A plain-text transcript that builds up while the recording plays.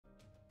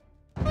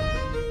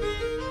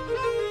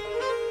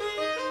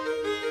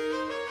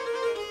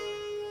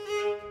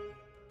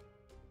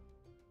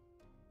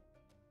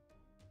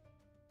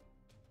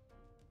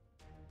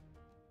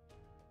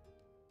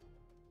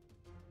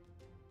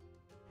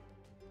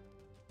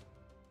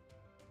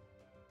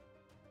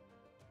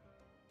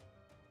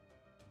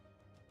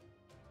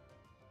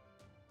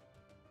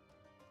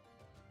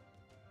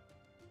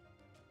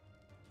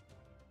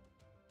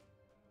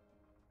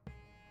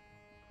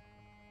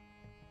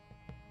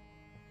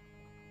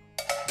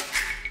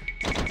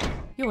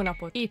Jó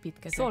napot!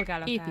 Építkezek.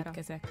 Szolgálatára.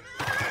 Építkezek.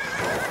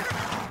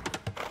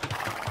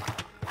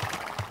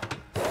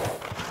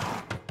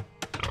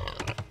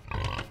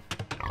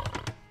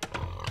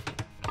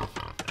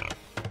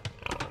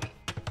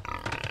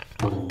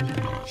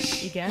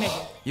 Igen. Megyek.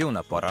 Jó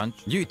nap, parancs.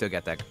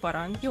 Gyűjtögetek.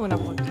 Parancs. Jó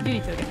napot.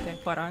 Gyűjtögetek.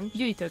 Parancs.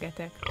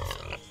 Gyűjtögetek.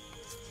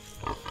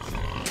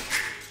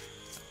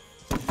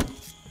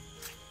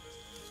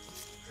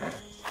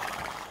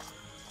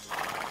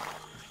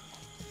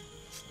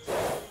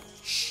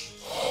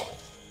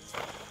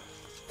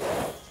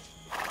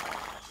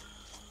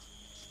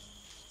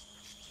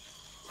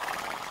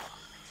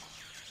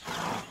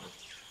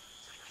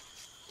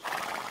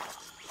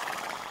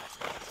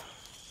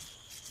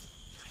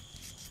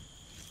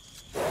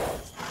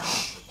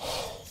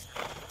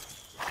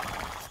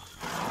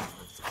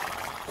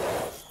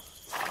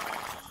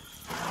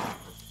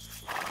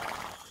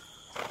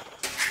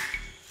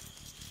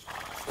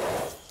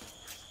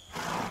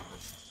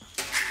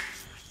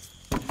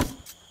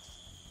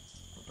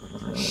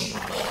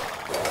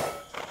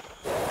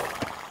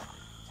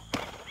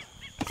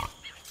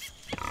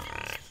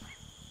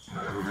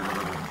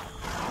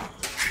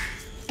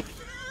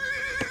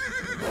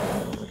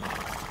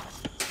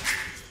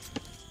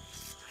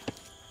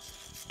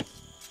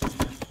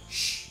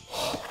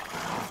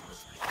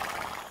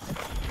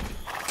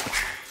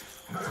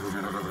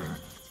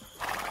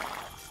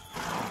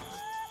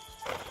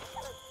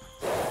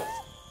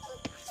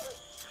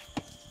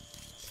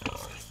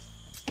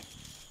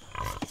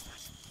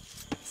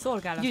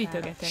 Szolgálatára.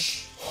 Gyűjtögetek.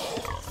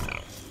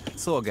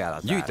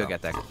 Szolgálatára.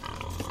 Gyűjtögetek.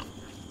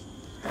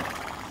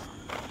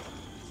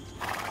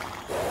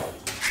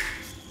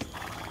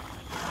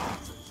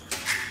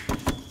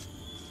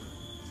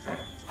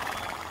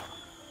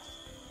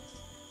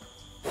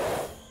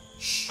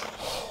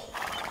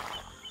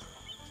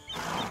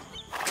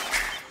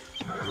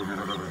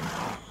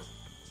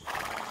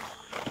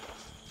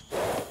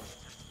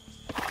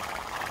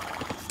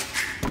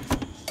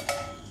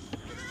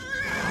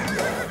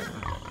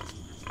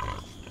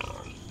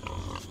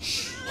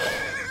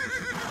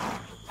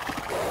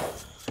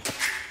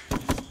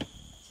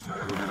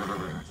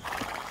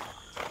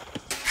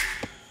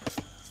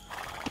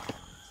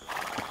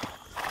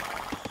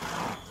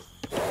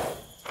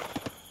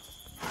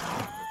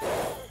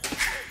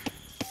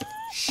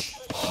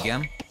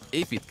 Igen,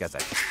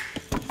 építkezek.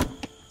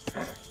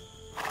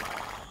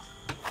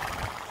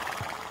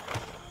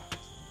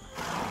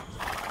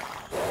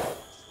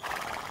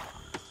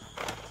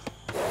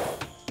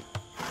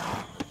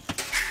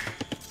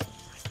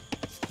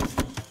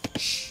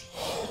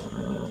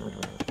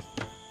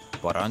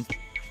 Parancs.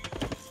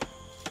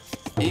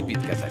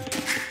 Építkezek.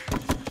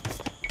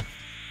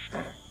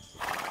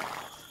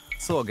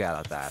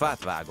 Szolgálatára.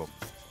 Fát vágok.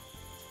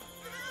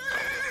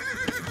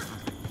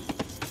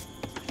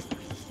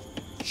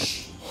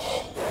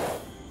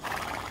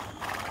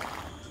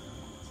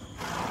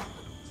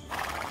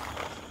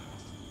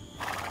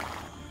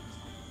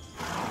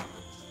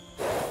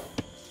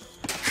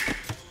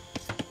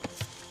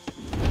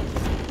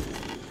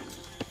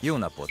 Jó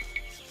napot!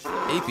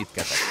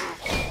 Építkezek!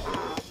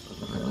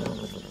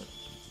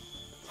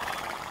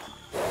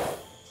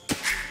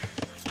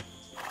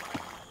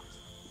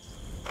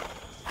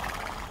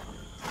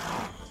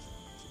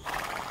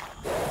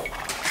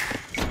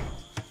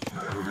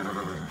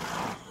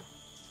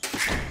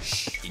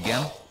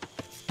 Igen?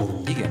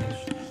 Igenis.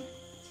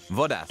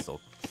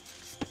 Vadászok.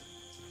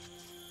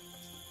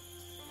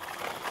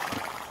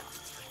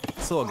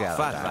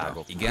 Szolgálatára. Fát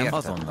vágok. Igen,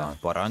 értettem. Azonnal.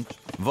 Parancs.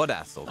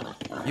 Vadászok.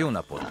 Jó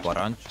napot,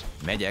 parancs.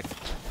 Megyek.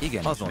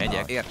 Igen, azonnal.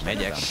 Megyek.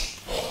 Megyek.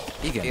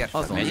 Igen,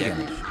 értem. Azonnal. Megyek.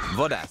 Igenis.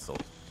 Vadászok.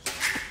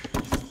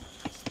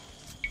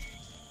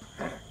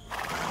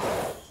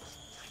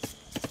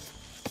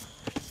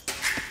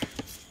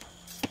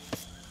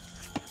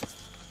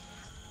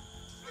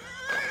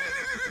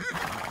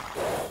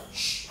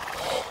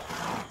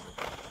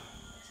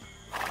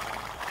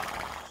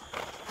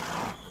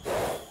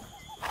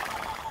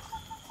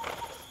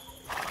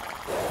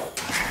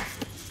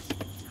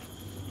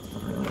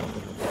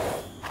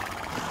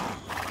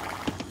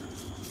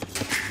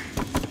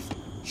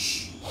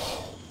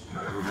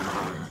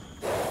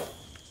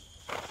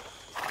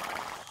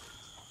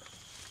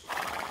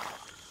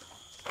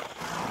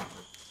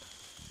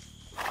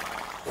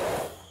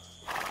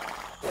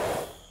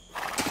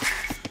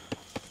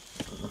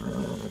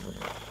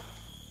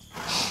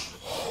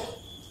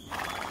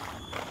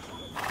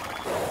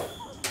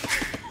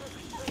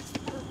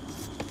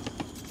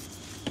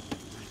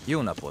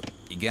 Jó napot!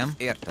 Igen,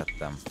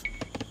 értettem.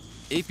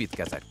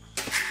 Építkezek.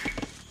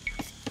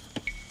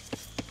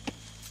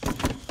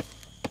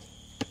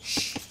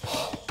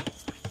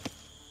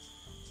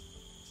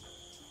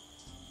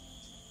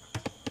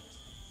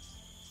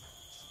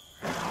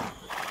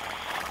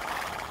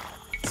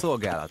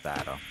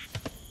 Szolgálatára.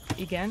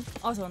 Igen,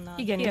 azonnal.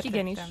 Igenis,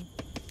 igenis.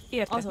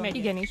 Értem, azonnal.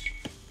 Igenis.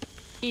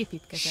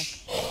 Építkezek.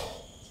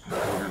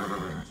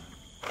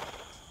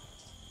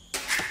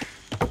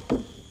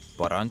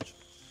 Parancs.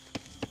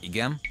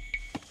 Igen.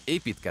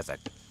 Építkezek.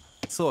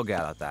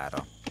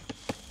 Szolgálatára.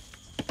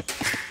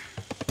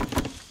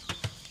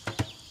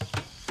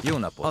 Jó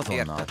napot,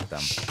 azonnal. Értettem.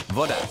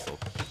 Vadászok.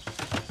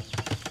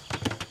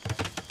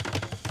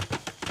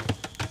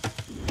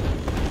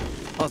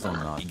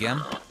 Azonnal.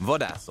 Igen,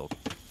 vadászok.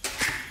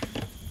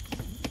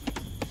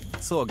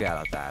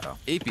 Szolgálatára.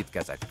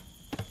 Építkezek.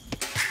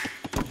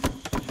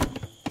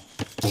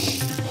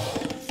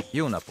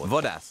 Jó napot,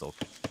 vadászok.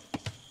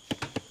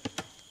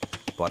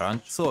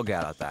 Parancs,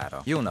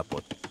 szolgálatára. Jó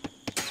napot.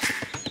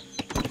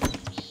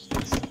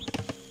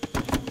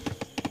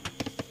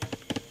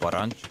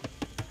 Parancs.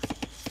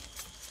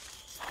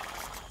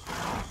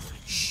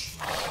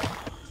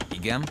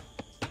 Igen.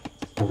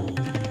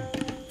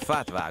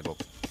 Fát vágok.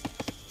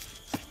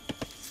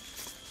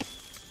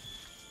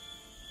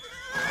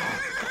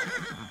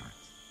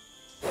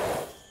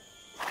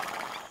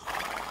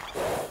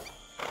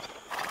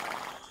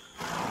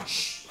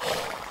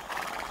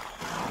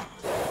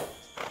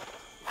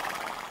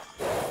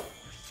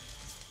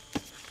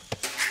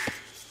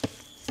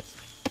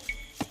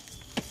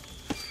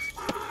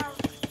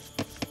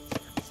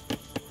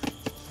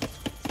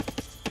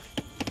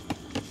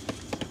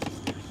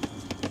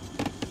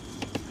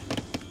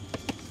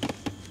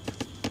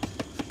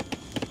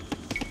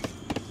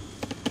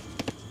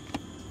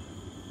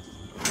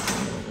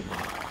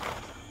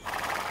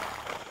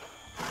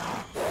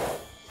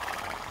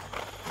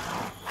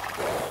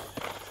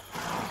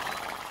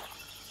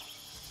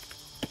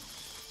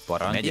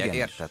 Parancs, megyek,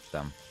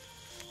 értettem.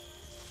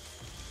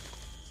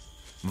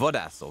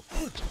 Vadászok.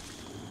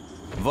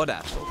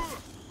 Vadászok.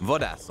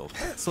 Vadászok.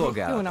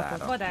 Szolgálatára. Jó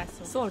napot,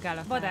 vadászok.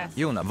 Szolgálat, vadászok.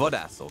 Jó nap,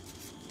 vadászok.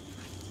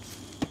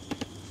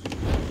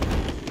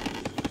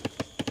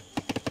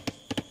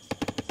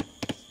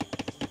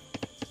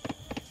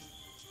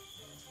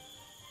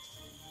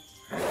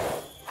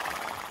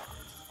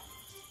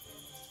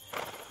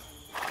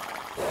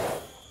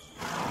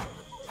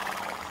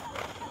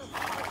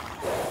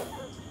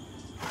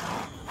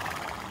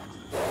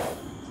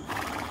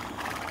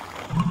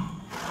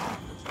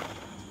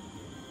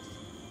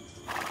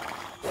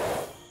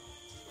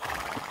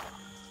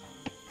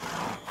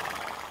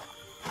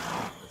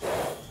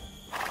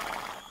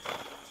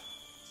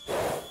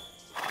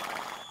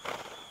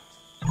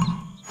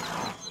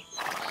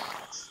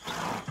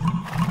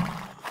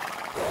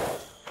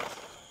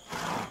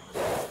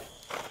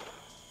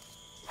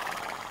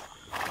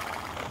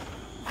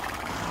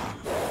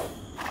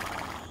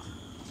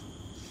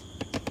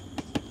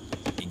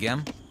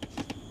 Igen.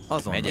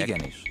 Azon megyek.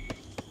 Igenis.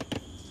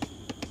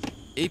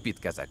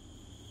 Építkezek.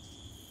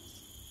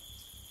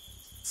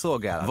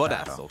 Szolgálatára.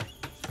 Vadászok.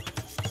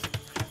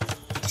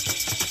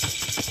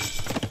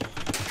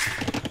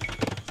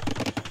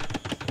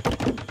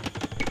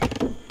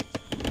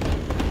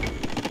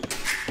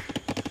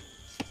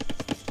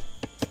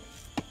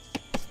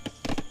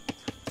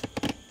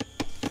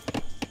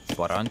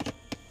 Parancs.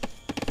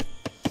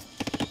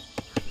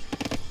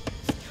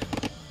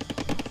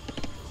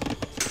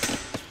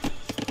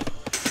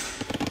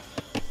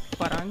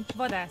 Parancs,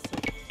 vadászok.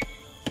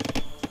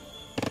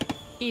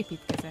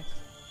 Építkezek.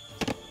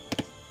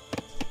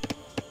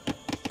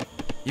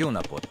 Jó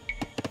napot.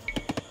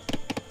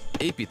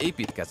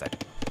 Építkezek.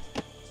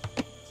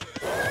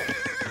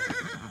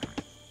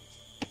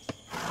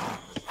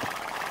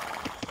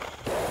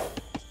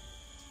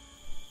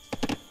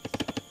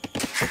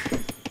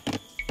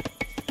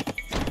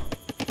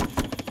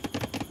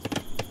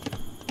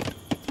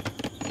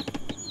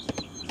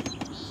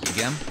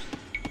 Igen.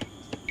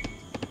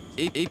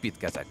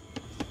 Építkezek.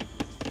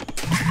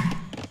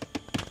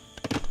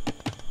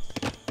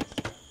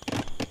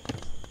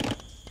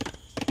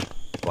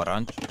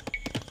 Parancs.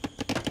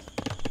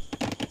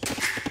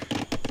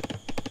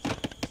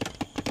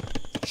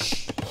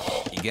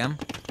 Igen.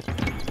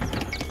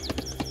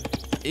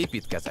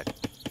 Építkezek.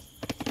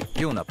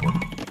 Jó napot.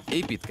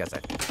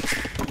 Építkezek.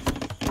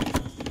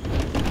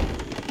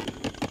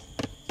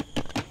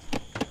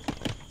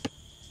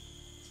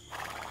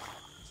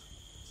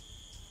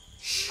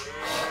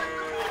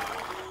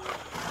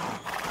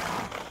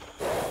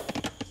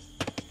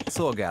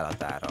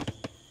 Szolgálatára.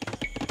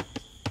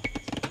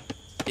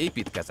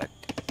 Építkezek.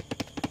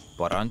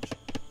 Parancs.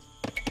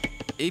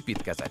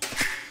 Építkezek.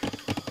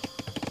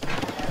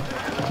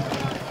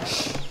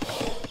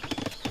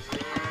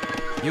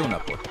 Jó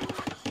napot.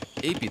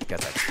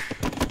 Építkezek.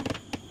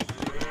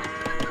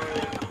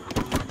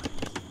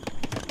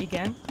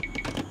 Igen.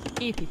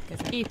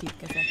 Építkezek.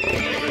 Építkezek.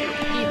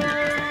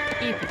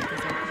 Építkezek.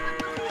 Építkezek.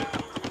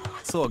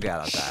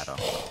 Szolgálatára.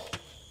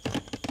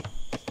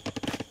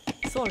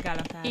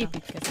 Szolgálatára.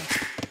 Építkezek.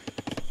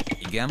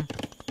 Igen.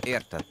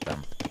 Értettem.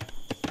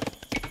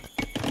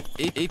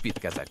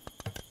 Építkezek.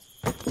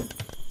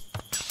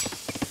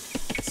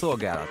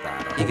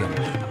 Szolgálatára. Igen.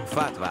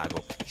 Fát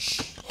vágok.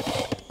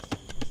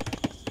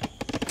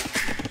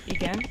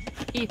 Igen.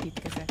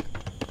 Építkezek.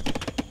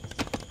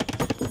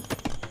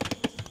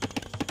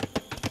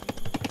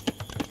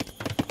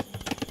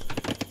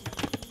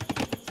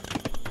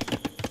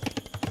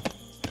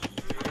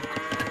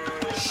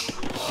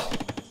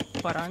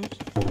 Parancs.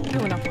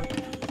 Jó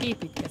napot.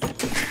 Építkezek.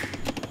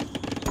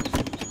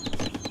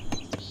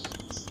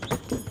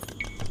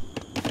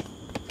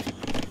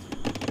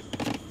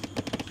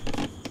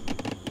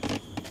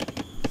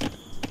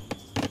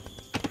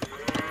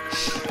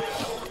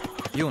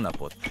 Jó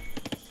napot!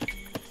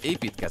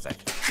 Építkezek.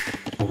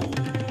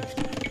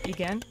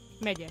 Igen,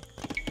 megyek.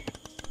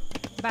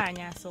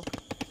 Bányászok.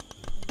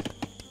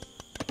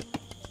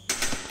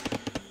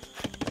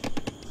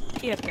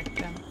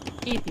 Értettem.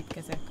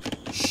 Építkezek.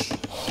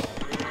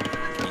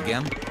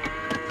 Igen.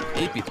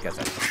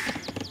 Építkezek.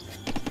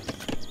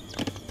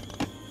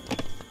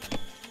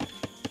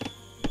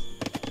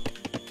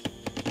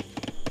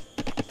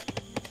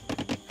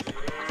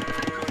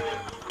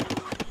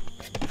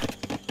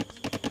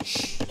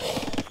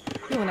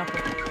 Jó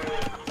napot!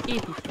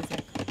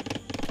 Építkezek.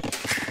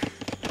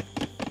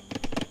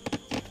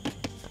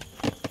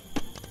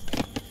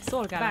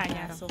 Szolgálatára.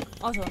 Bányászok.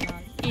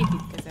 Azonnal.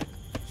 Építkezek.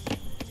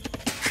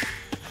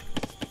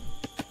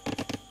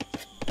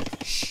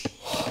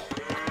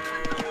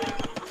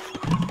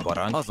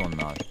 Parancs.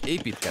 Azonnal.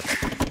 Építkezek.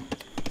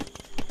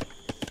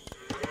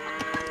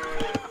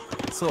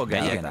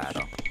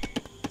 Szolgálatára.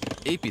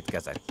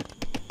 Építkezek.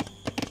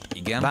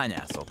 Igen.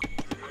 Bányászok.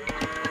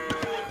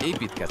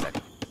 Építkezek.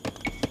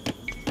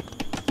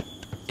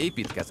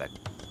 Építkezek.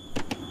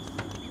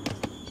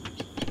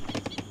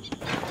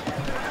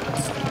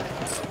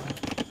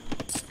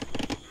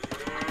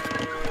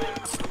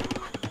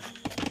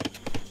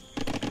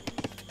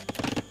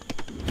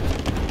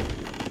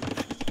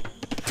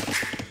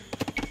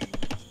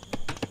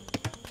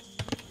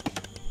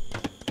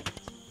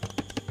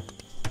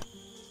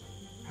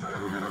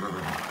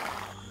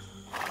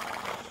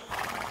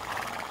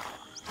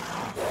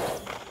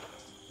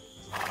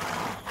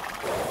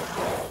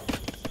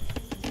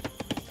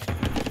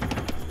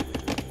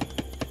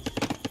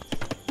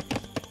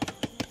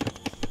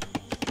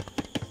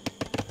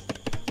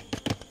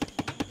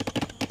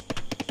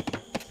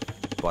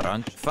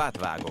 Parancs, fát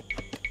vágok.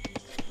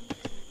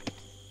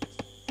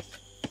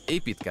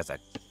 Építkezek.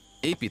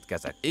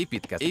 Építkezek.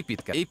 Építkezek.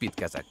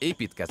 Építkezek.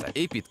 Építkezek.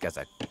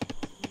 Építkezek.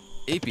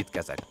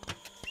 Építkezek.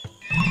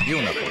 Jó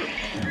napot.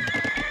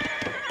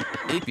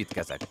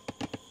 Építkezek.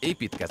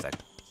 Építkezek.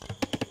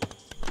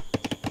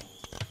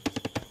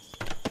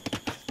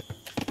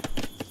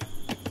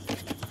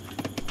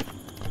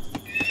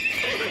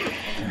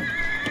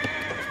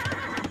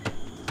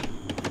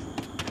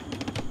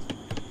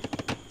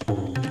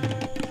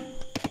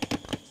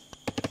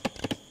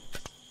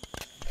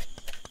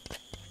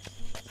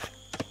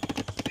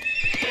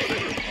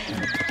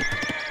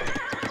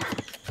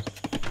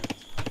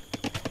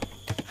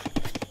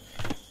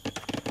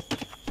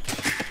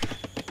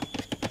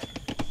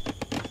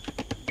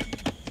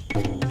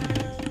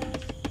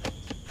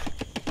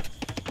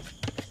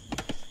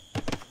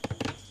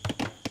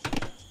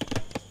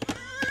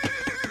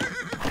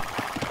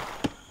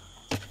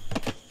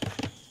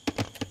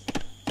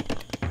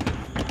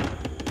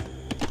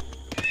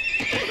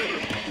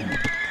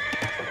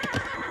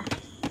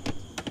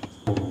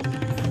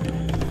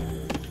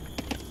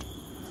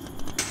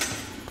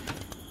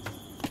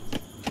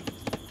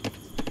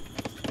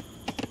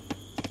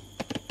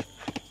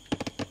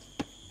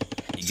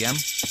 Igen,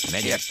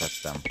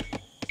 megértettem.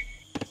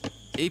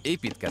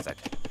 Építkezek.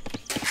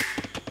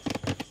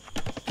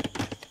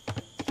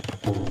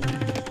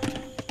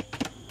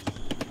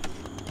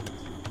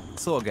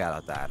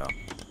 Szolgálatára.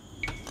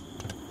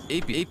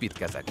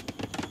 Építkezek.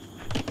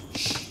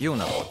 Jó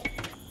napot.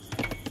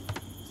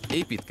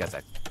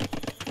 Építkezek.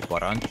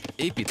 Parancs,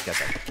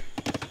 építkezek.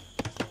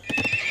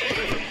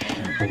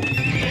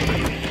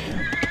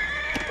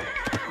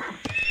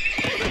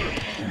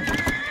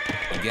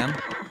 Igen,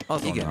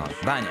 azonnal. Igen,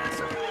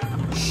 bányászok.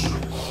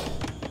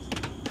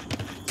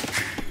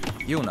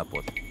 Jó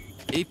napot.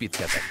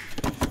 Építkezek.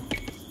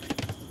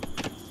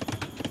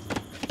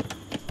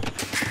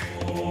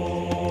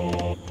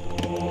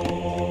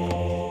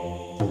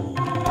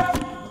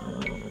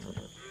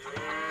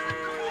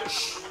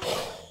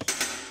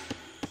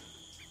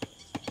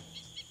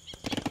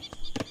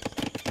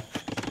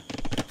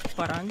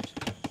 Parancs.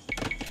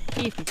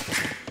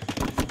 Építkezek.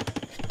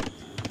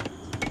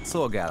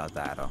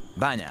 Szolgálatára.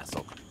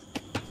 Bányászok.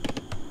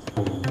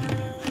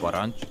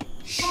 Parancs.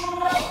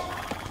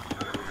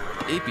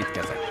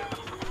 Építkezek.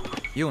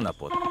 Jó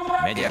napot.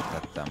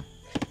 Megértettem.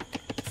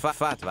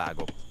 Fát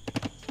vágok.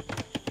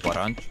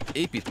 Parancs.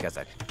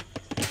 Építkezek.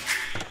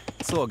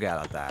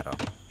 Szolgálatára.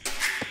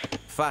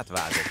 Fát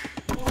vágok.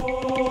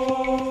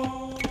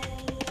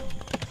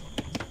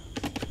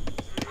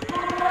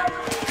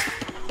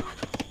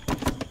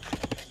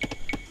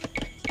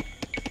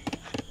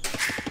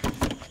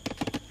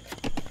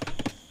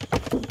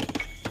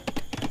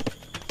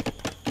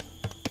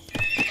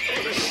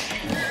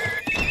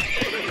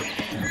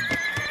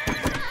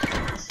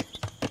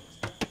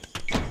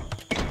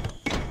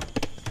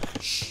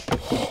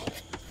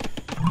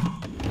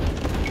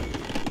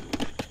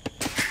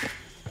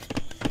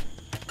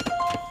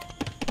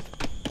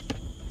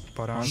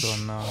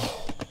 Azonnal.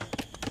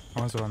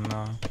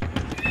 Azonnal.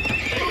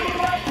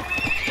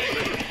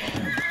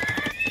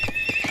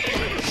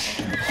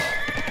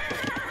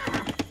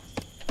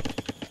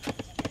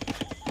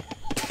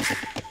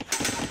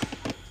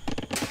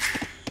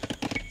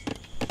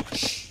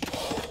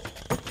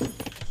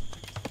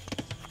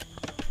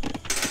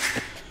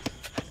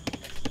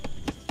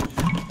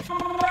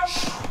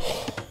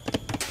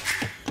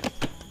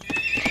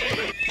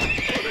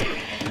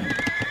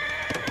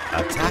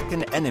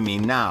 Attack an enemy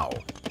now.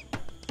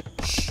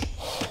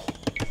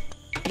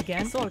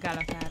 Igen,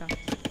 szolgálatára.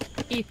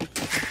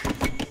 Építkezek.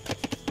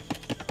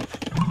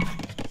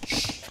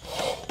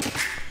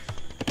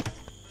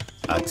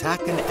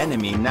 Attack an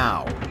enemy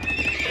now.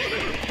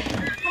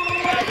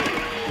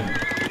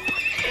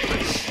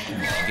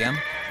 Igen.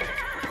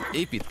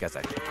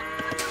 Építkezek.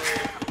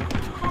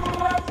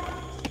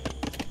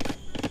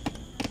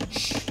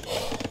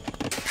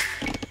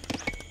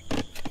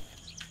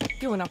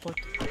 Jó napot.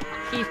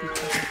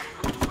 Építkezek.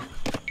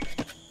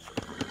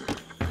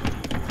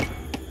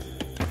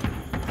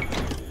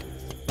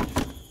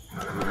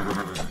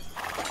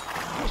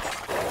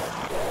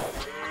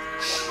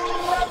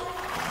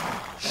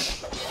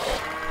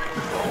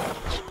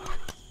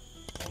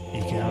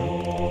 Igen.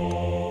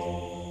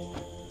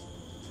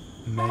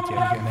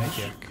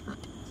 Megyek.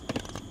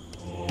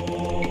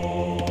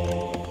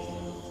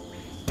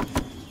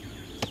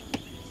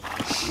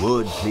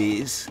 Wood,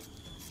 please.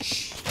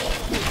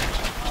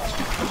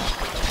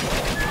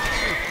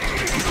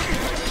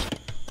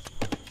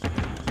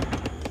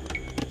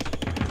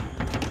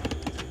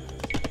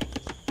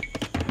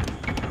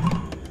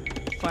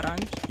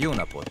 Parancs. Jó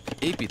napot.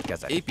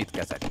 Építkezek.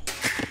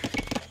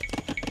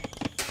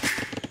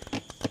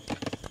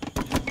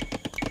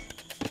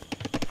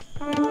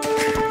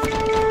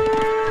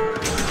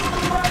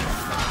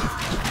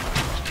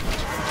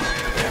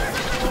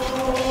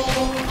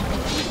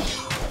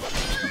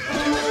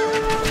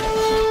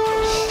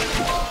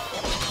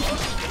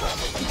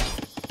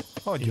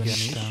 Hogyan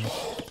Isten.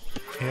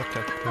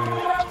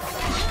 Értettem.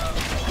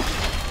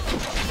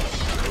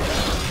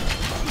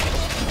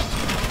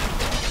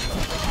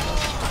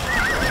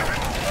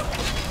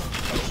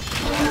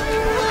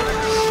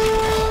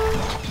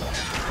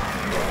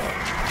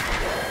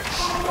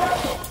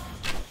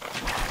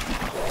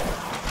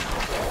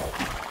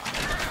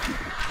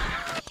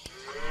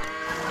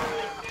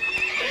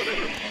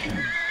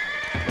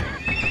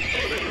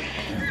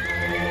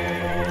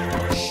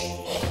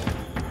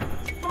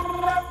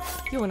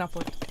 Jó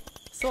napot.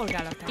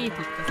 Szolgálatára.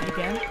 Építkezek.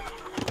 Igen.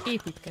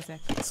 Építkezek.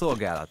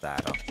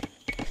 Szolgálatára.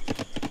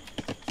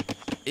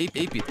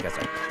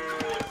 Építkezek.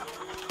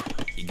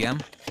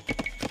 Igen.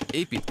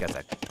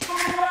 Építkezek.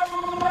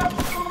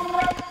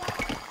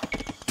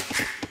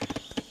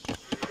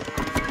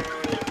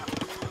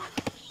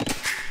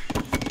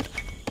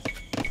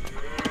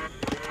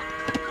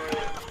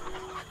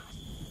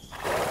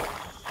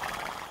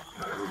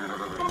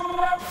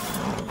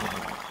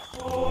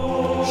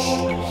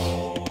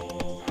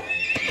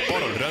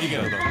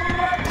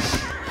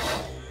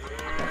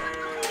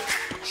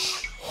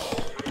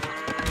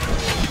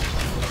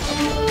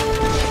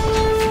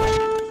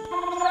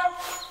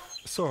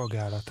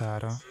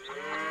 Szolgálatára.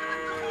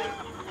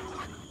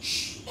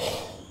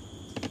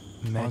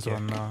 Megyek.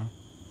 Azonnal.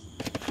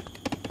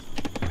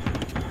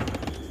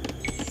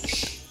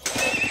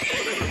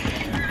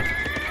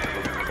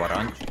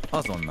 Parancs.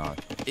 Azonnal.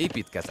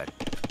 Építkezek.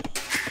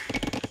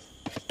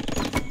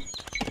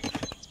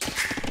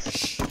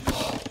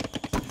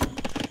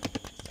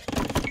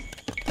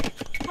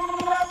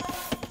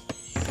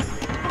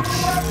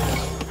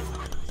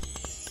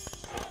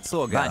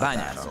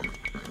 Bányászok.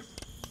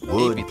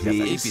 Wood,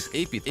 please.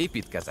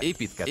 Építkezek.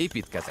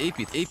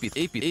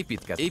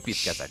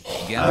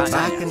 Igen,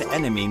 Attack an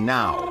enemy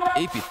now.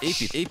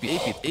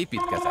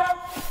 építkezek.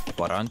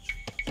 Parancs.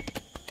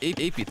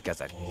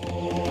 Építkezek.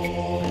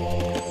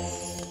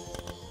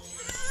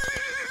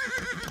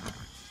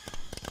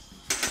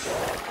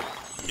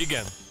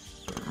 Igen.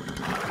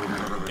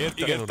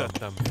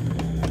 Értettem.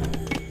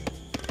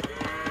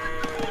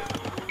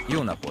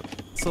 Jó napot.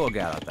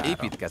 Szolgálatára.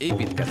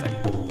 Építkezek.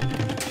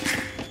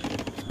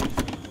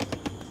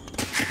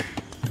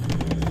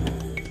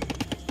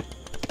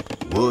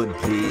 Wood,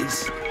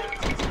 please.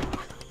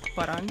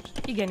 Parancs.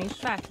 Igenis,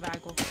 fát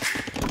vágok.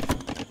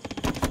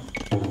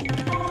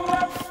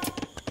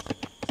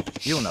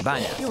 Jó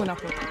Jó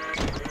napot.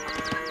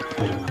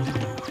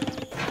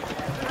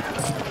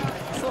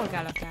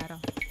 Szolgálatára.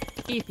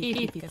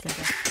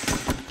 Építkezek.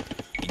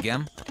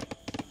 Igen.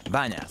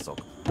 Bányászok.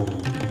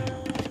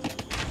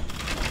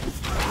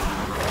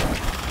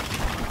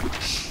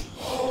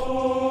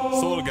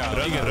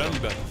 Szolgálat. Igen,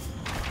 rendben.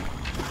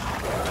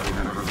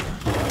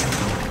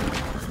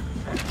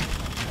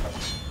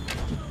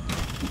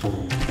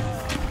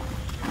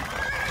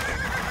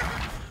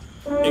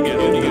 Igen,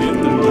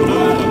 értem.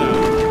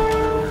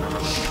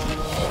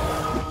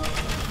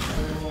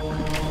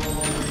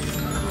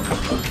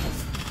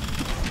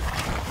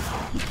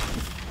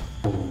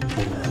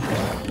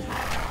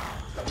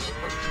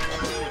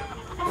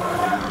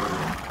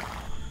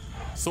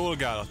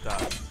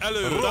 Szolgálatát.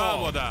 Előre.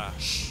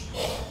 Támadás.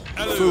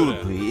 Food, Előre.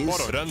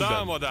 please. Rendben.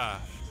 Támadás.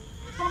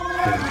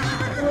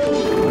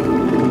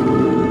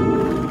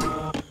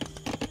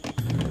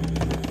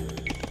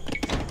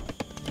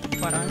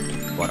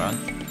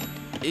 Parancs.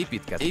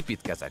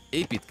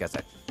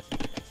 Építkezek.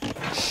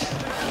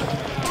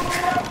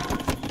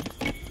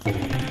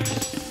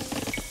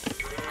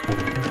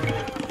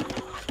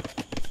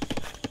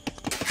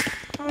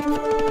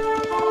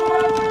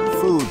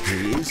 Food,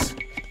 please.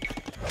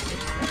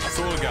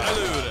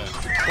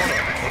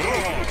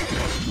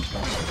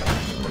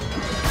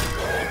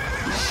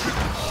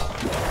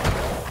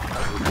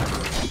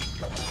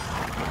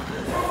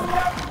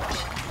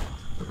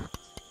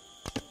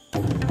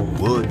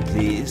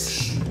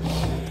 please.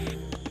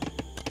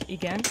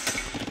 Igen.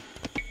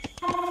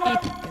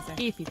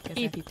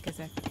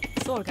 Építkezek.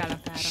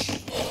 Szolgálatára.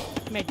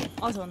 Megyek.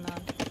 Azonnal.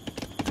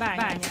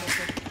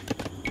 Bányászok.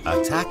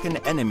 Attack an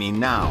enemy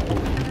now.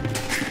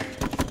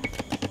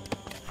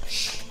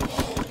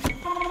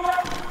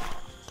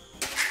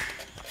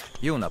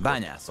 Jó nap,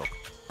 bányászok.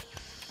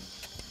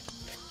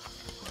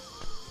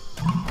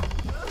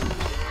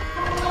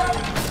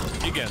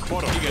 Igen,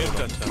 parancs. Igen,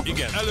 értettem.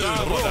 Igen,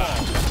 támadás.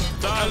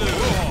 Támadás.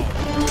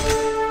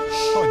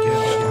 Hagyj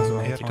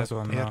el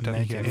azonnal,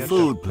 megy.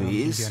 Food,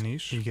 please.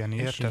 Igenis,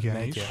 érted,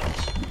 megy.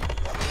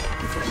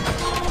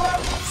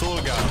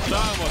 Szolgálat,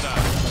 támadás.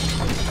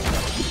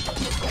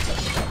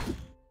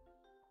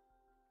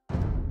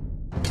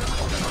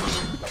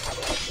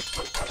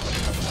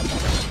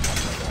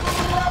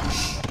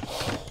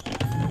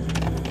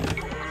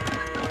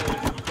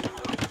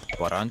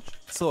 Parancs,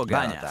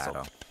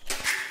 szolgálatára.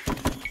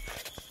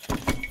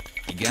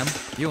 Igen,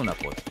 jó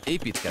napot,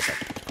 építkezek.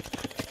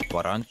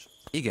 Parancs,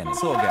 igen,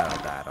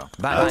 szolgálatára.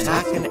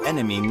 Attack an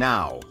enemy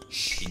now.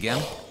 Igen,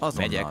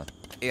 azonnal.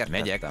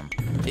 Megyek, értettem.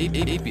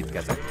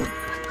 Építkezek.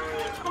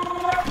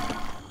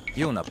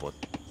 Jó napot,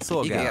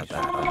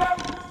 szolgálatára.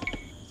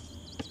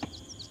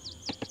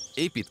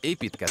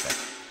 Építkezek.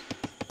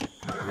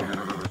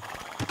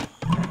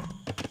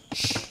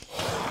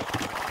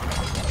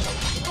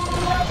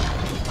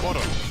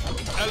 Parancs.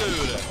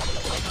 Előre.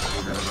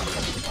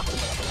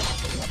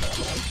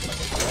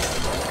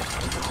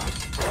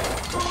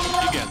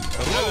 Igen,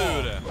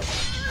 előre.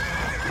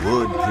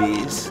 Wood,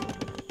 please.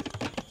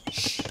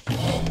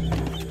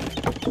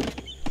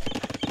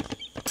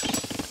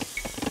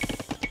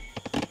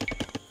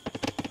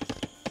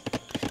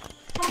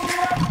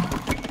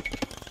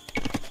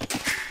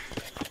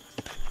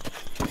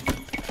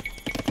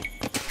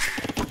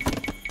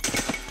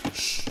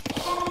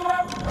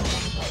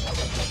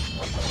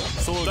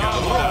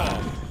 Szolgálat.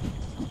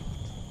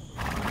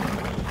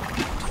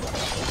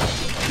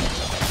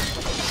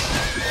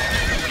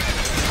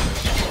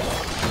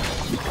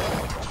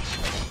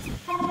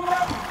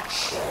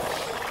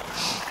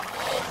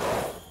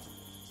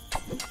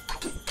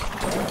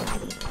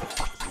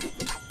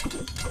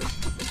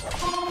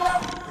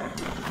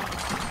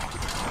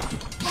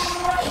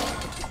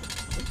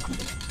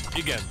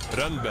 Igen,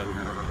 rendben.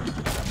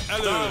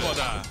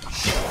 Támadás.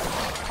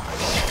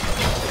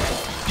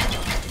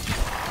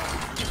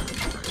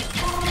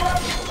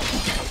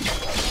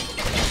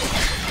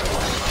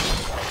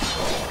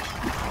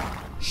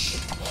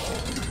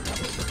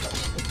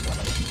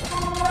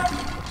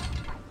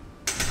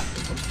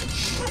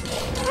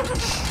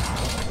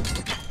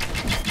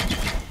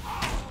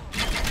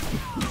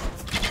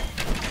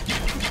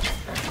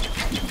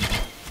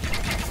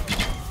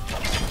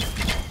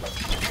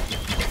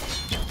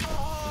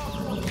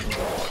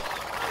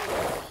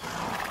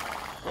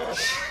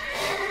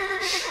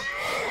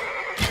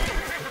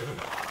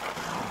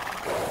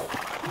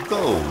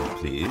 Gold,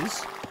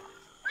 please.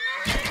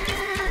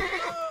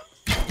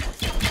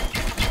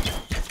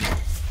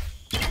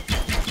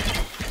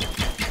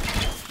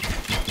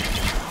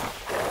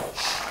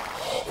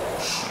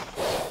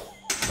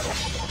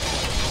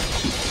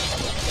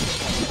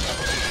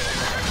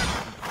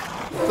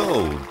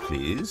 Gold,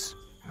 please.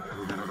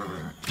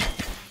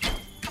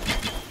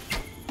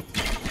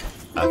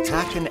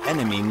 Attack an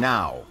enemy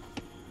now.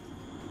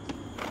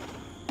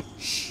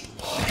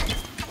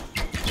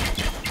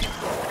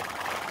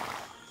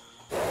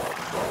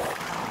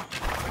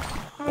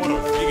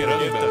 Parancs. Igen,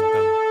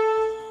 értettem.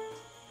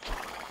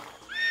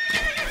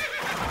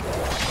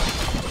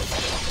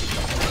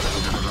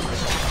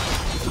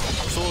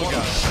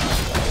 Szolgálat.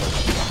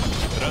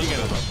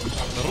 Rendben.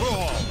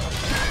 Rohan.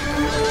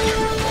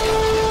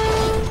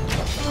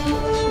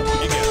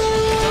 Igen,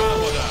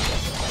 támadás.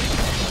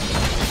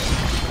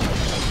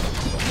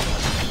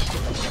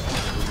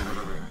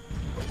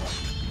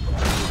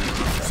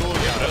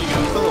 Szolgálat.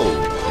 Igen. Gold.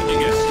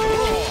 Igen,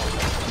 rohan.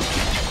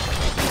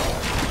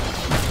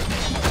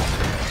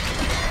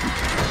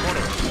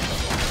 Parancs.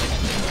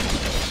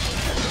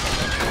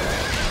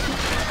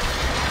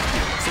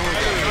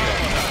 Szolgálat.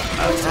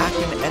 Attack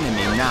an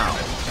enemy now.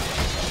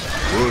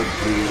 Wood,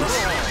 please.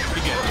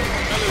 Igen,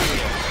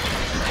 előre.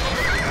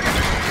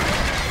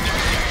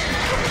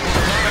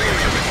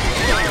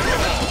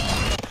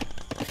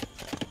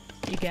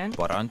 Igen.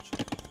 Parancs,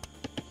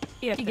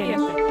 Értettem.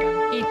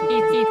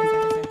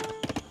 Építkezek.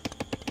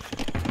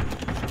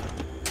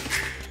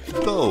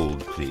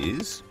 Gold,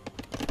 please.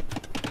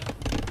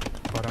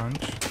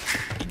 Parancs,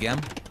 igen.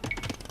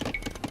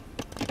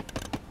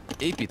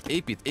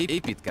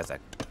 Építkezek.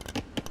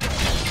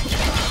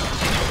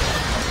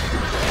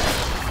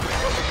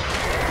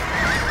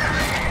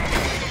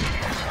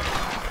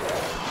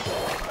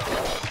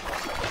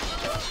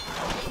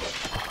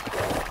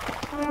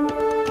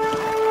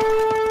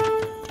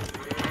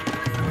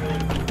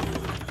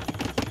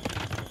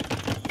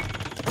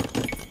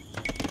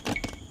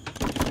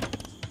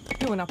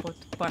 Jó napot,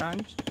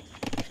 parancs.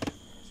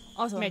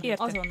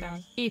 Azonnal.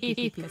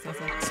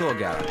 Építkezek.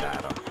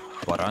 Szolgálatára.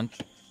 Parancs,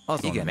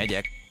 azon igen,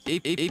 megyek.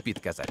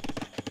 Építkezek.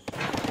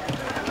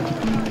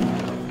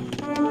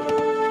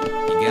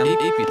 Igen,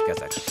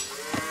 építkezek.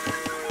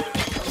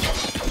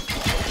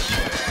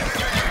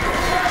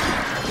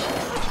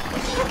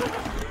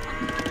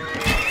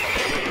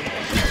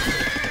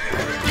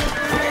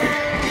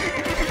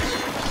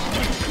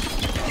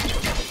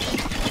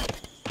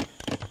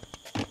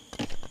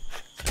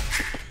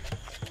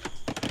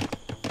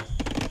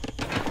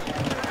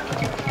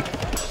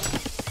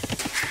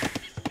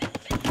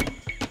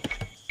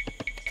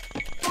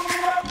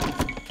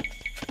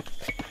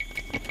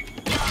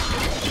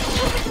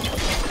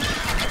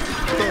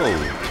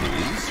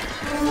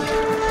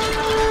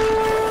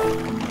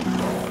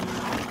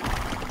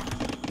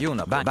 Jó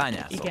nap,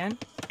 bányászok. Igen.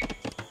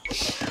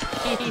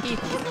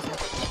 Építkezet.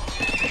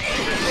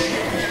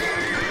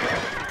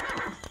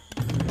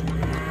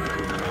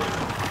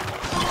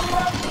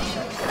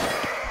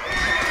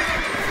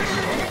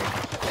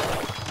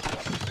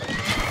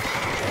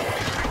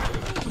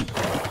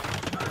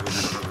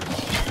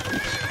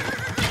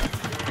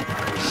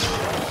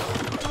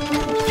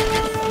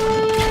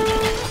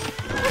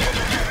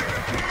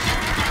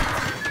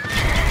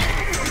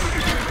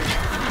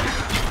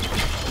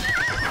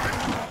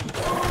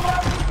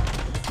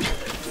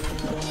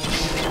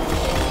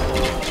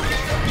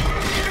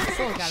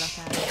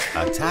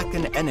 Attack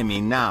an enemy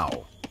now.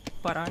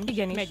 Parancs.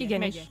 Igenis,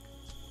 igenis. Igen.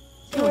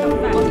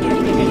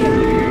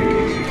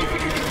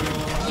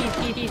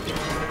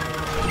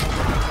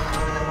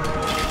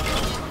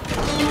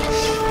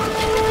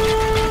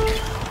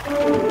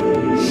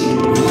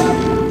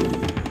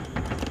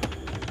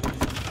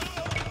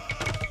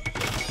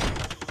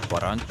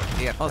 Parancs,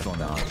 ért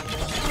azonnal.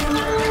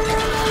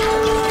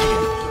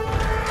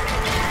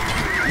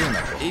 Jó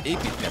napot,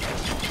 építkezek.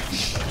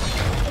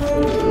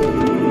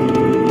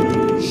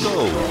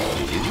 Go,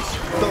 please.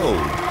 Go,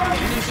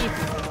 please.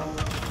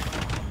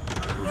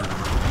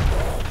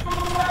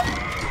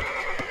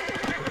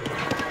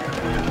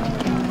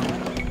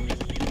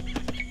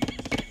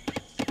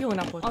 Jó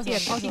napot. Azon,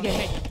 igen,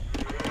 megyek.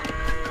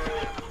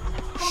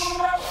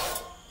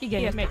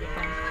 Igen, megyek.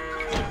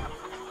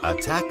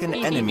 Attack an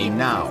enemy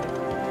now.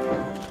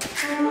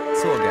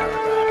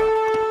 Szolgálatára.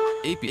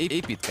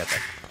 Építkezek.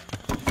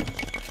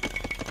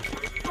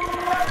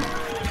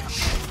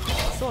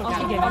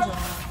 Szolgálat. Igen,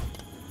 azonnal.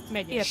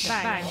 Megyek.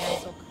 Értem,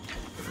 bányászok.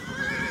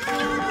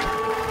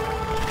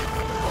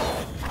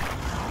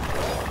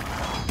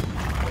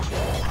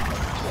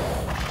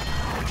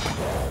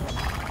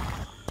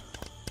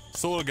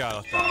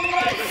 Szolgálatára.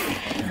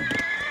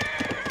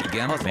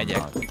 Igen, az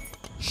megyek.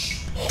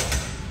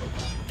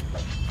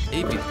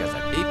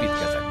 Építkezek.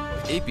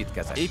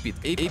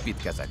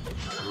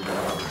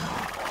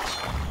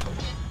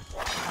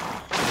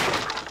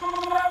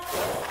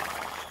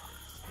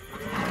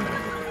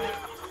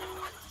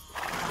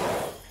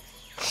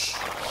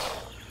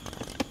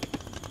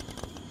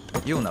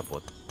 Jó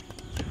napot!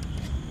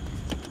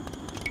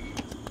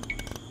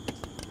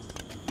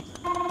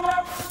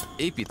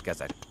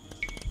 Építkezek.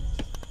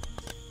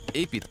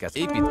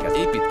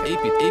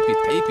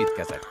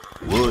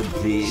 Wood,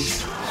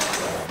 please.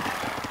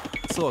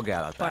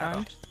 Szolgálatára.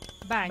 Parancs.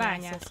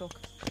 Bányászok.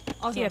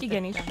 Azon,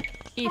 igenis.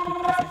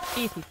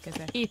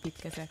 Építkezek.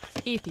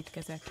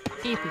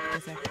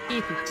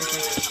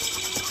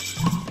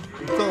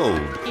 Go,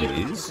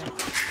 please.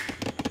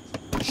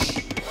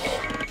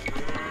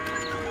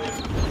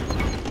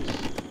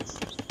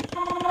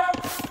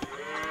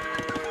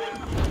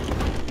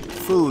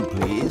 Food,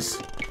 please.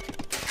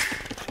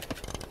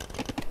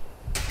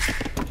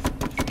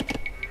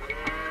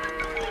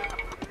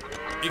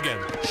 Igen.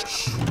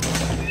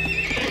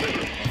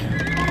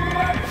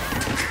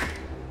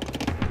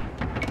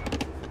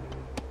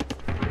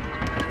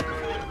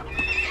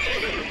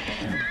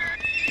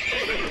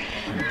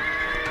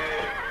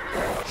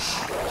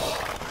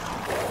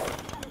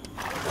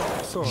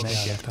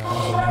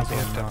 Szolgálatára, az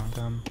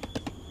értettem.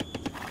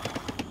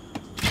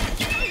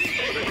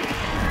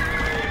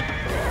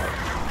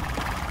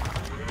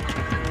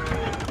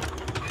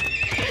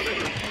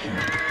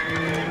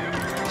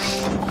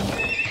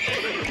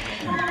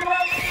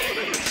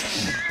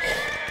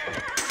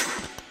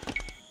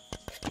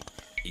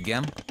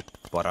 Igen,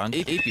 parancs,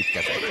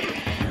 építkezek.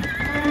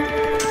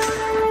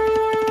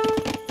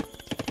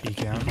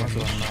 Igen,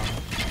 azonnal.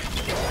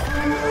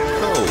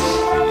 Go,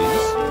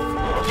 please.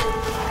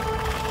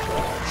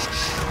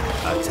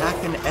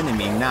 Attack an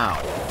enemy now.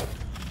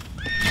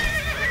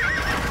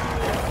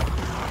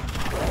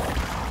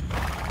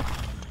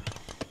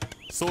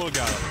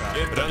 Szolgálatára.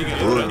 Értem, igen,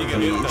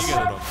 Please.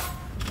 uram.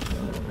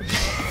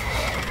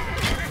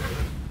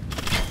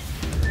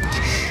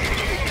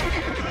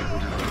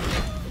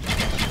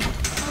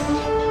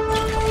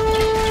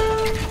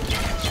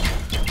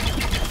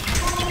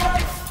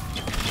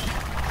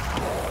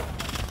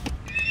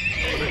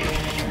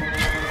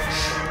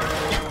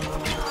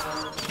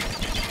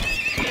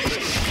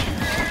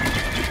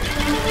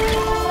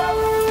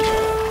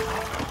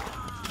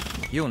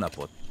 Jó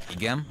napot!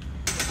 Igen?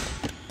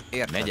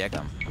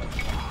 Megyek.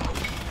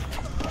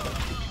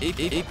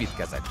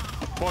 Építkezek.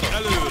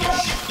 Előre!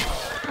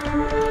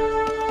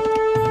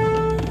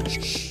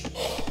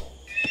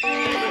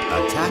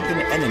 Attack an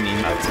enemy.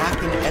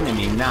 Attack an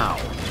enemy now.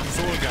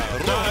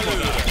 Szolgálat.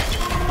 Előre.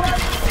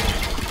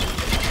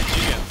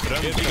 Igen,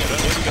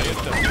 rendben,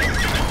 értem.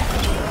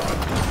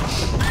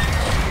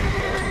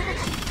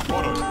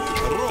 Parancs.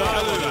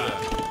 Előre.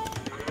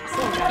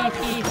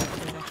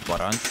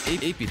 Parancs,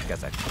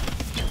 építkezek.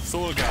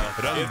 Szolgálat.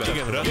 Rendben,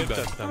 igen,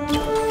 rendben.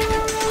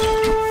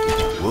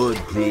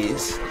 Wood,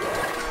 please.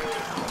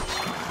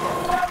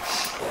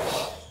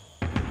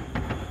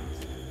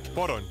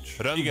 Parancs.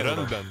 Igen,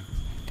 rendben.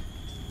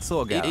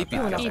 Szolgálat.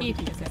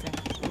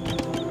 Építkezek.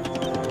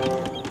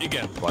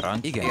 Igen.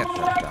 Parancs, igen,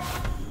 értettem.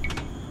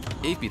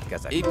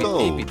 Építkezek.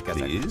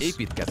 Építkezek.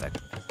 Építkezek.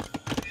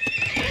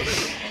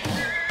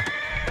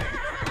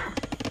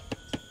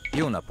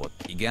 Jó napot.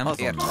 Igen,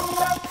 értettem.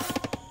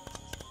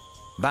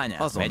 Bányász,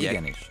 azon, megyek.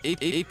 Igenis.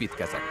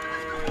 Építkezek.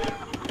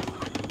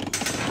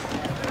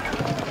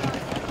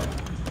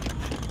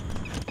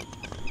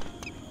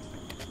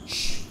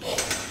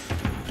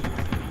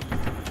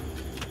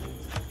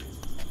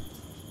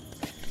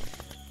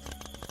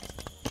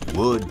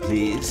 Wood,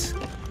 please.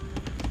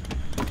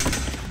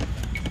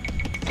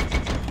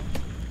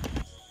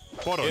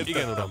 Parancs.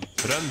 Igen, uram.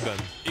 Rendben.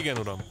 Igen,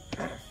 uram.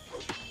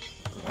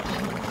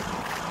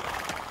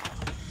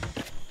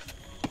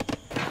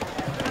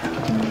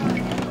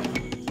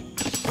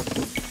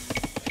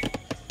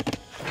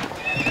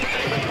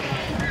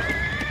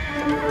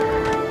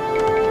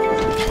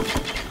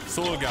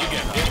 Szolgálat.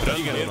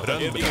 Igen,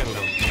 rendben. Igen,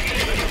 uram.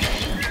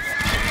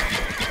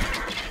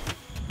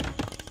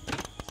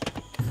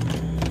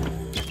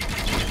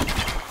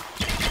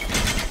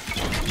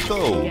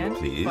 Go, Igen,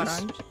 please.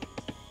 parancs.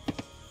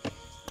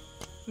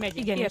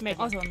 Megy,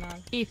 azonnal.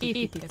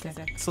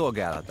 Építkezek.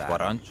 Szolgálatát.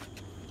 Parancs.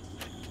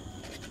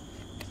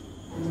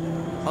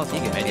 Az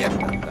igen, megy,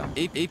 értettem.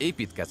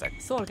 Építkezek.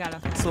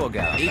 Szolgálat.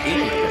 Szolgálat.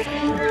 Építkezek.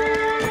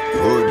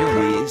 Wood,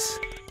 please.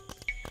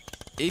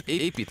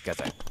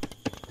 Építkezek.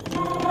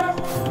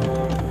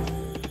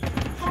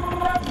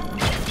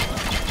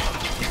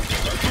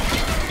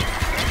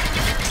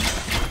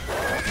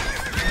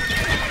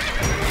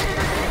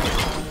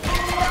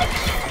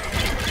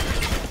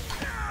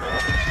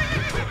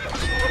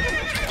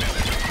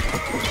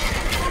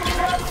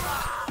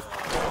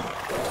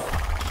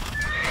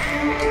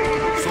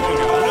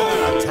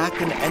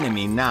 Attack an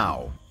enemy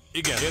now.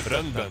 Igen,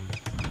 rendben.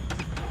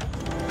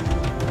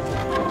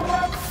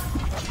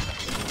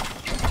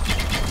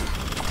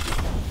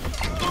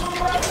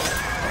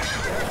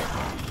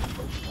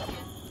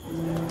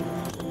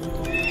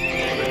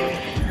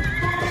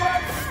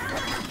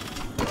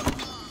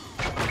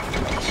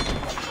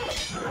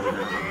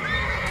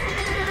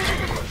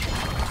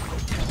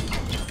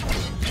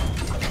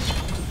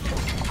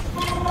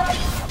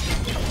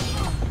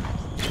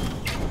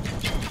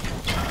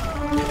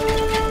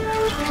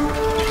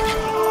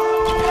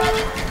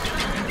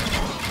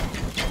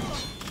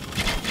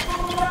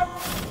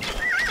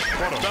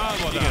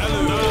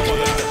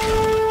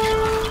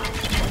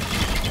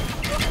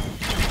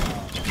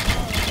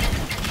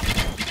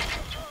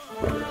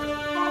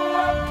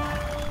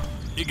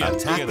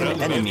 Attack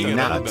an enemy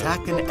now.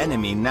 Attack an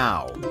enemy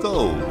now.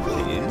 Go,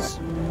 please.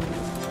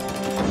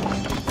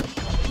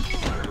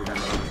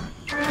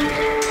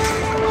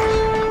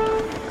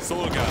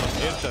 Szolgálat,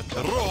 érted?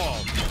 Roham!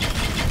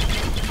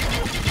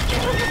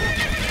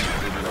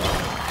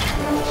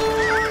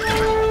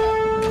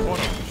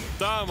 Parancs,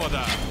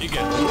 támadás,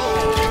 igen,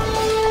 roham!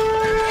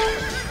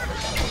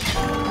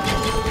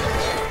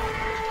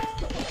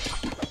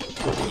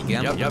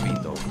 Igen,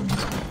 javítok.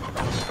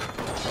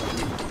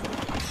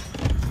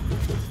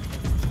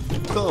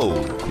 Go,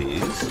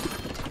 please.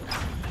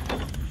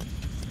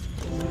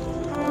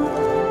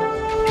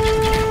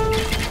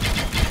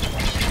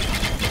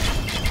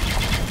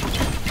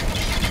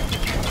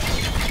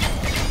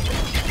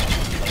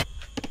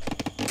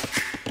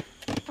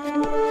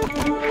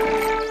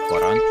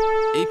 Parancs,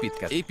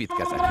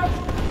 építkezek.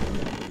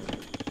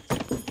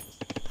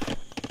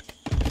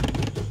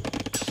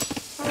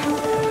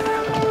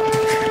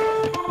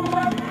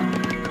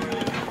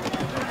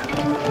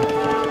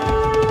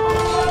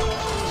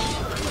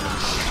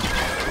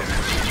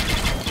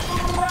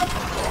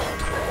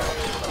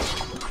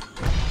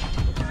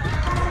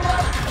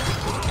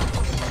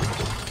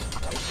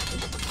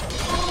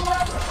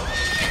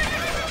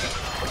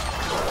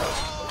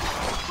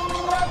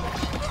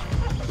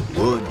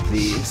 Wood,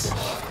 please.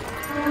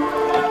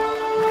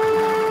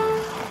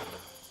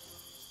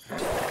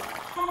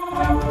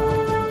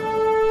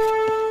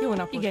 Jó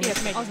napot. Igen,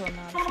 megy.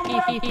 Azonnal.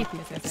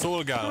 Építkezek.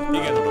 Szolgálat,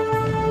 igen, uram.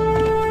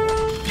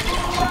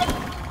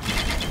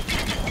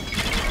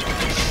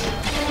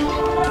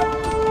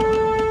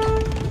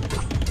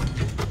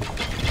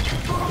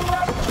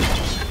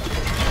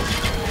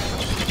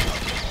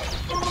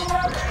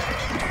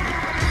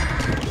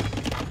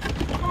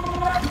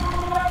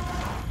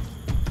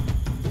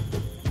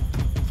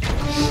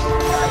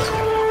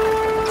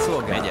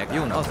 Megyek,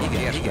 jó nap,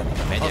 igen,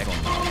 megyek.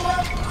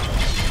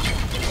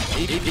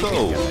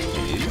 Go,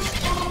 please.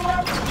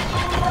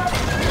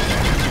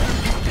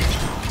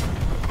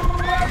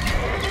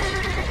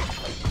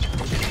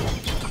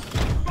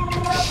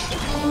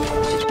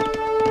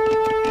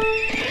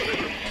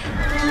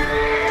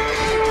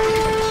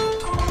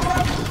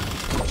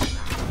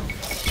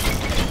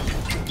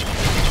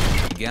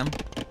 Igen.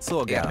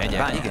 Szolgálat.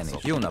 Megyek. Igenis.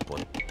 Jó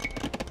napot.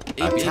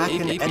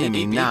 Attack an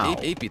enemy now.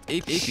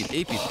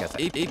 Építkezek.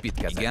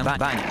 Igen.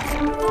 Bányász.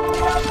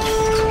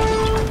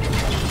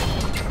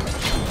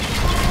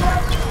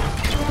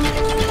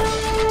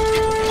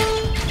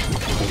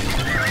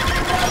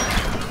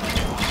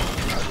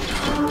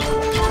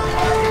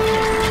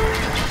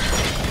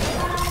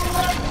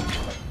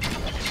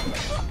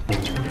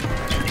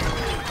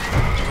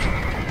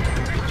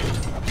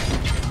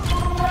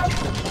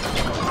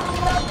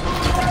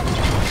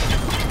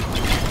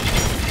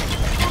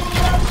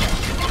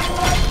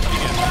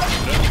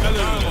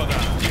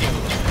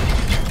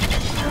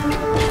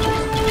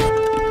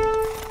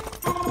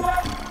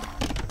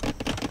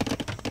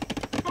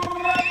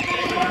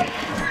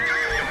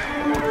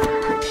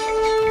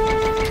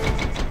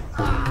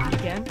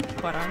 Igen,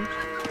 parancs.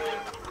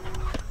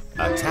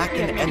 Attack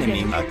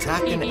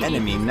an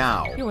enemy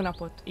now. Jó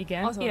napot.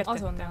 Igen,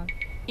 azonnal.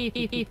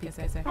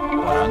 Építkezek.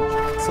 Parancs.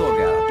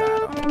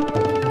 Szolgálatára.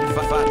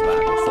 Fát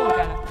vágok.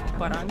 Szolgálatára.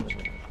 Parancs.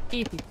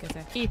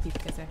 Építkezek.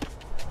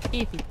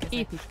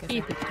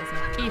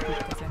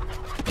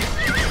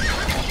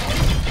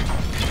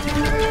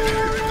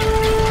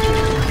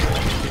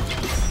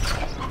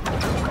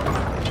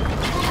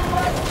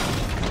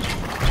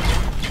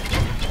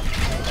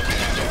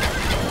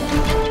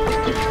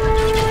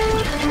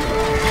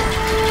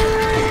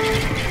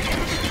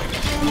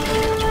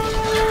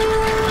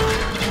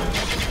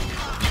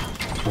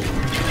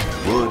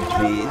 Wood,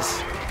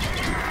 please.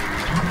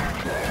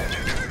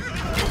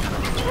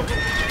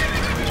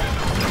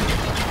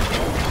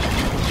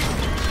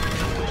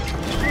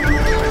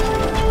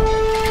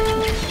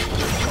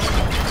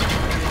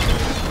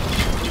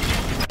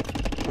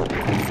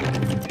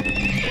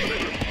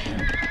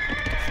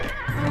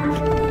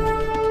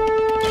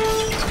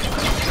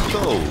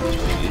 Gold,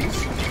 please.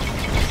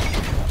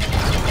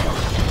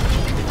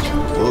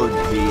 Wood,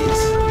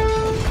 please.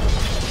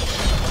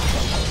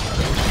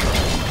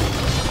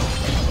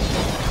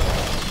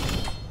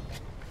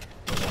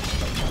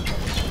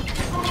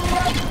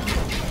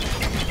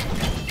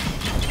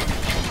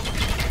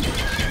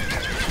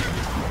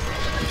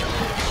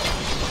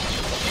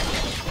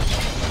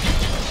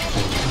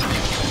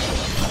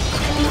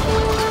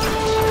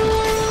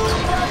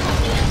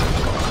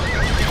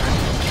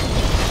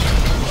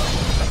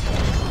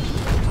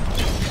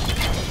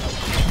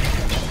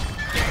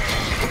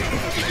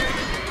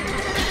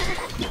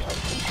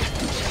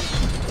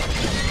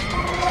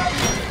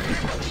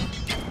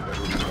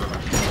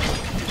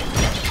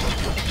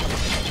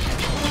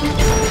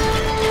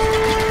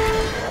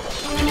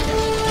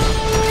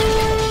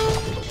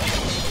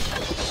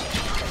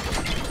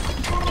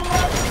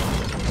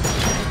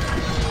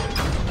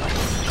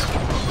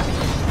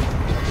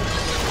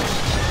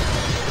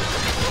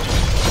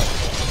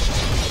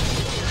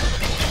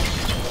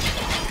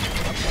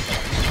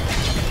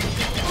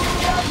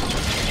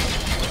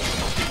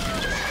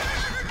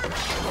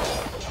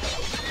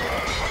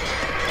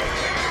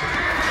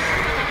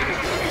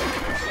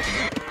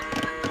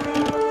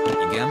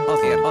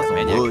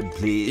 Wood,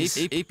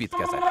 please.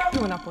 Építkezek.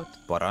 Jó napot.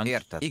 Parancs.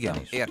 Érted?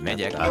 Igen.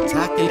 Megyek.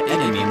 Attack an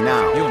enemy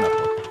now. Jó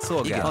napot.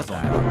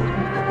 Szolgálatára.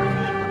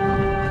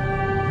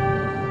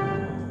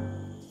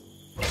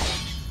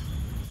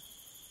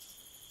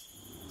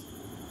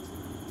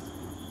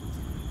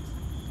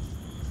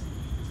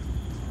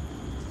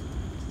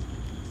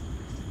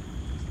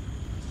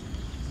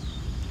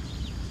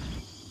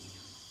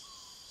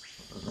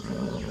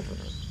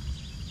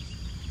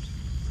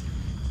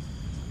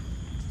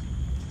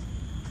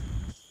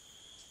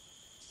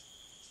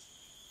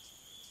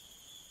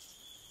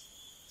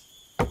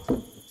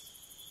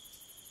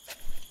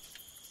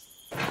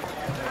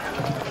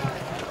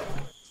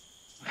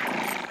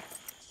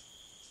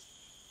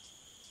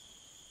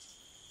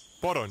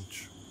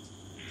 Parancs.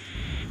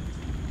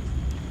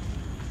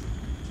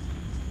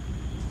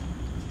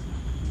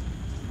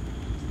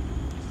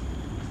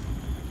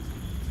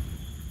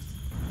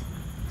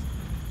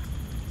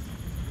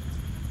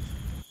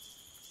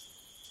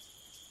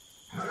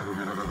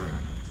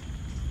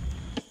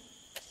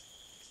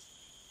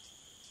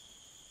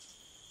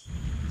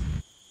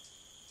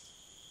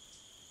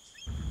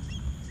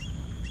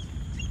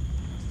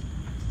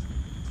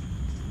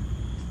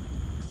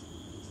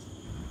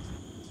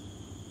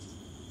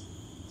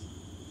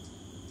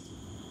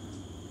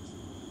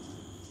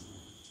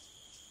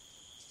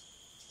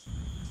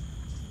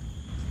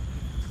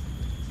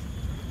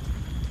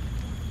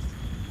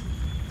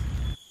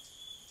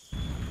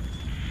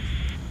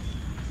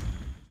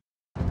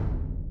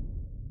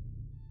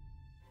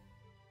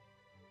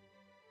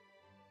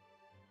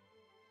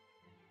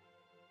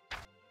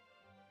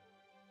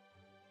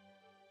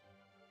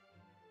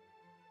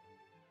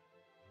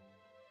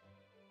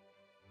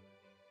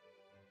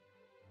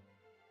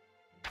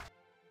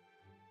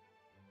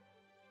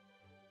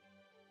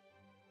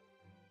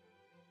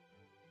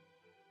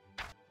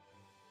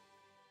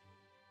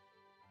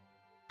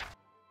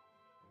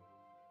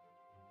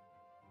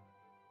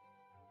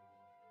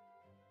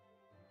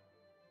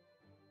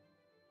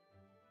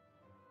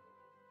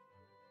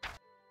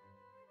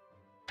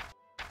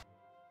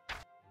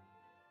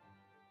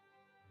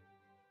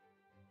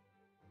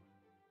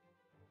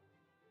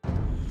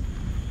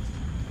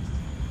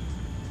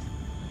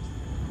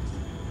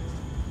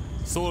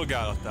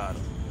 Szolgálatára.